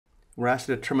We're asked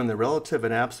to determine the relative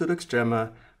and absolute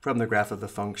extrema from the graph of the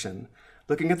function.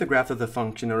 Looking at the graph of the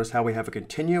function, notice how we have a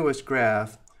continuous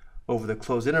graph over the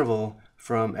closed interval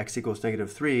from x equals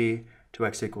 -3 to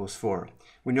x equals 4.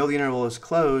 We know the interval is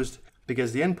closed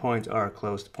because the endpoints are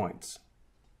closed points.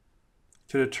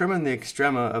 To determine the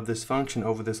extrema of this function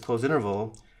over this closed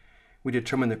interval, we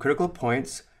determine the critical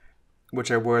points, which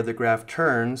are where the graph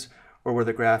turns or where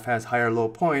the graph has high or low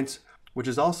points, which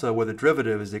is also where the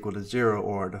derivative is equal to 0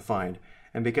 or defined.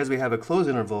 And because we have a closed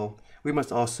interval, we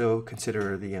must also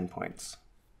consider the endpoints.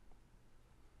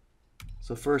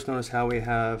 So first, notice how we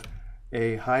have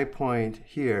a high point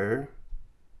here,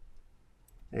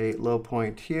 a low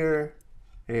point here,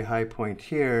 a high point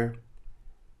here,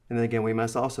 and then again we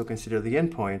must also consider the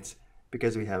endpoints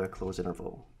because we have a closed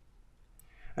interval.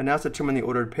 And now let's determine the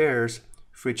ordered pairs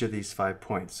for each of these 5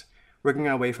 points. Working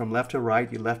our way from left to right,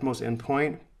 the leftmost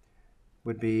endpoint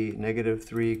would be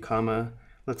 -3, comma,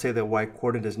 let's say the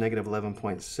y-coordinate is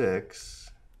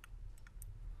 -11.6.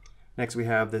 Next we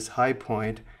have this high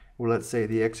point where let's say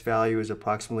the x value is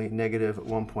approximately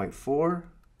 -1.4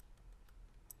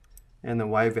 and the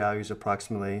y value is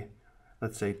approximately,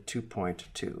 let's say,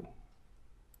 2.2.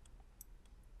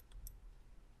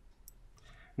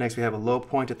 Next we have a low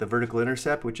point at the vertical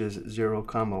intercept, which is 0,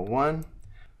 1.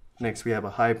 Next we have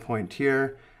a high point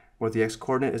here where the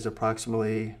x-coordinate is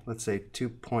approximately, let's say,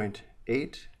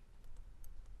 2.8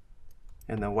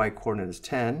 and the y-coordinate is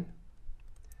 10.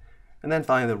 And then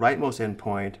finally the rightmost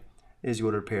endpoint is the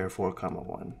ordered pair 4,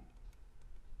 1.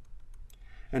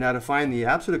 And now to find the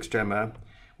absolute extrema,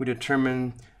 we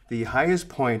determine the highest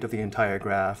point of the entire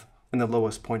graph and the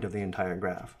lowest point of the entire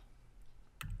graph.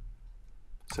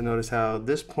 So notice how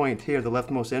this point here, the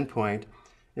leftmost endpoint,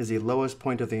 is the lowest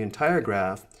point of the entire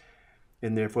graph,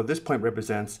 and therefore this point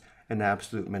represents an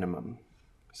absolute minimum.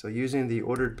 So using the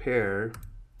ordered pair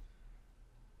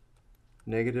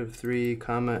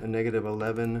 -3, and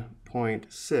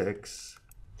 -11.6,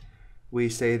 we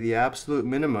say the absolute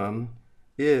minimum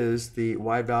is the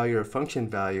y value or function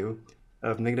value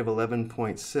of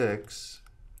 -11.6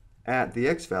 at the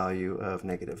x value of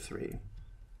 -3.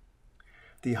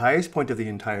 The highest point of the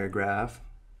entire graph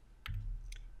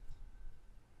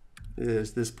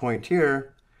is this point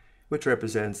here, which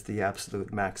represents the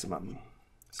absolute maximum.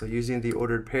 So using the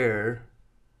ordered pair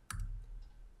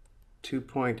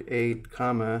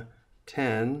 2.8,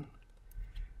 10,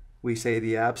 we say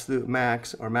the absolute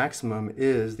max or maximum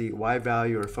is the y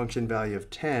value or function value of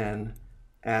 10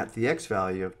 at the x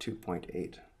value of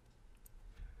 2.8.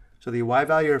 So the y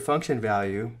value or function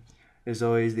value is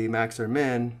always the max or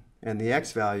min, and the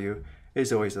x value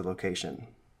is always the location.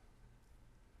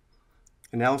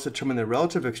 And now let's determine the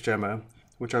relative extrema,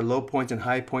 which are low points and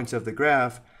high points of the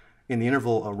graph in the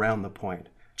interval around the point,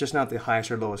 just not the highest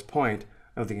or lowest point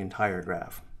of the entire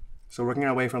graph. So working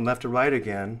our way from left to right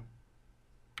again,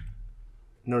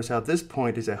 notice how this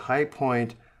point is a high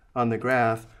point on the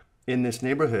graph in this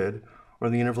neighborhood or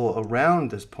in the interval around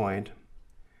this point,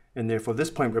 and therefore this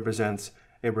point represents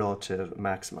a relative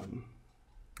maximum.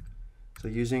 So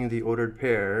using the ordered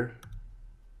pair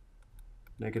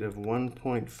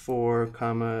 -1.4,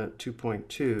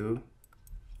 2.2,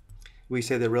 we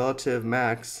say the relative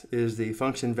max is the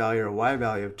function value or y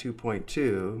value of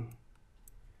 2.2,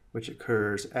 which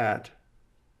occurs at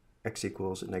x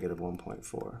equals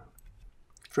 -1.4.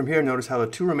 From here, notice how the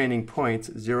 2 remaining points,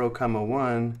 0,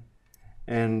 1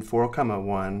 and 4,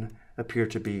 1, appear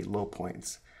to be low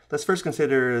points. Let's first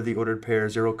consider the ordered pair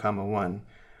 0, 1.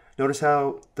 Notice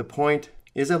how the point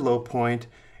is a low point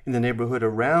in the neighborhood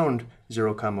around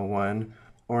 0, 1,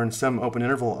 or in some open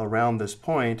interval around this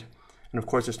point. And of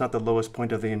course, it's not the lowest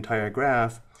point of the entire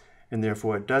graph, and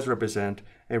therefore it does represent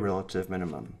a relative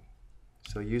minimum.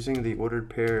 So using the ordered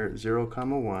pair 0,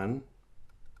 1,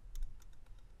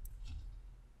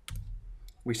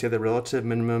 we say the relative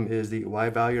minimum is the y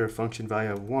value or function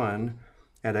value of 1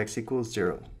 at x equals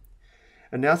 0.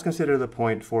 And now let's consider the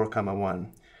point 4,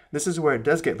 1. This is where it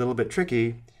does get a little bit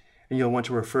tricky, and you'll want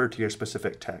to refer to your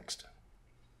specific text.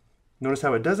 Notice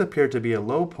how it does appear to be a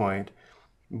low point,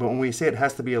 but when we say it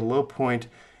has to be a low point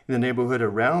in the neighborhood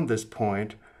around this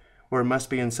point, or it must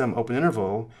be in some open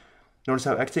interval, notice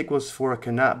how x equals 4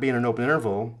 cannot be in an open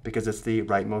interval because it's the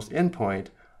rightmost endpoint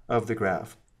of the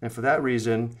graph. And for that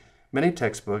reason, many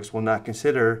textbooks will not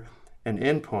consider an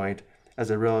endpoint as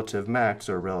a relative max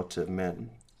or relative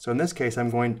min. So in this case, I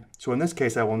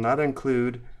will not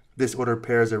include this ordered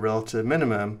pair as a relative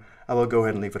minimum. I will go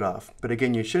ahead and leave it off. But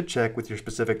again, you should check with your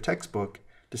specific textbook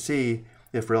to see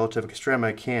if relative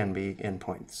extrema can be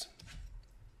endpoints.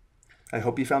 I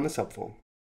hope you found this helpful.